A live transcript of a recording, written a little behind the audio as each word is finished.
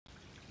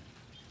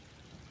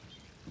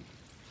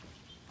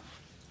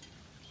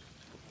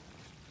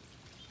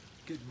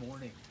Good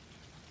morning.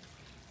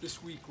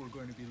 This week we're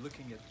going to be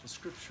looking at the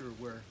scripture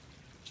where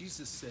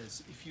Jesus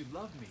says, if you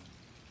love me,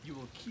 you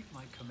will keep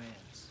my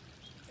commands,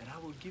 and I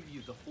will give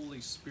you the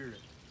Holy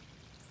Spirit.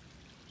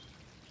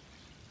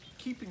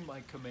 Keeping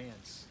my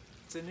commands.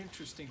 It's an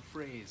interesting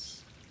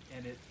phrase,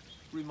 and it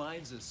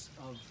reminds us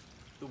of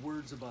the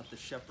words about the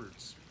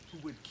shepherds who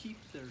would keep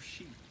their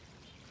sheep.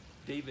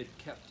 David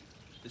kept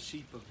the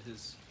sheep of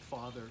his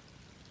father,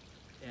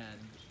 and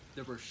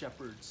there were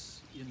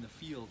shepherds in the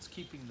fields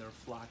keeping their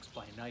flocks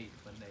by night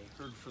when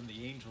they heard from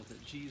the angel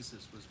that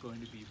Jesus was going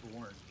to be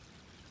born.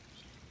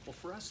 Well,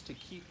 for us to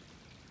keep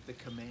the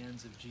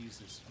commands of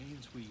Jesus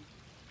means we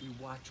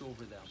watch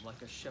over them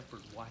like a shepherd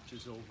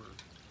watches over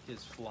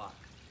his flock.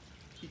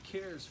 He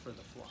cares for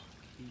the flock.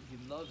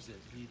 He loves it.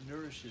 He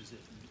nourishes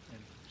it and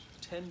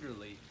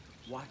tenderly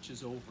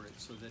watches over it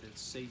so that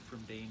it's safe from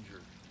danger.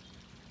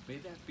 May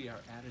that be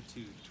our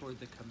attitude toward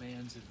the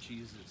commands of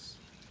Jesus,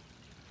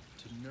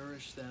 to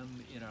nourish them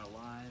in our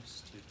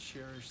lives, to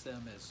cherish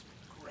them as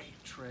great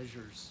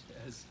treasures,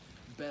 as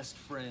best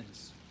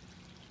friends.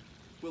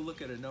 We'll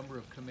look at a number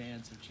of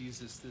commands of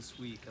Jesus this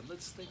week, and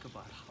let's think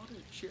about how to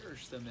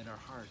cherish them in our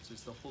hearts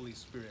as the Holy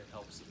Spirit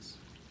helps us.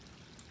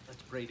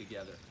 Let's pray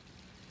together.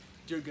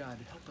 Dear God,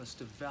 help us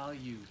to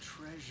value,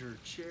 treasure,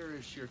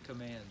 cherish your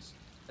commands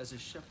as a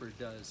shepherd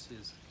does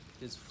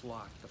his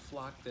flock, the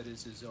flock that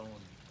is his own,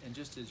 and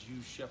just as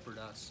you shepherd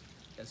us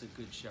as a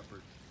good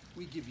shepherd.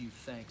 We give you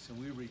thanks and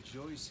we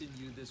rejoice in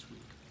you this week.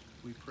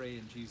 We pray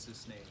in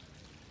Jesus' name.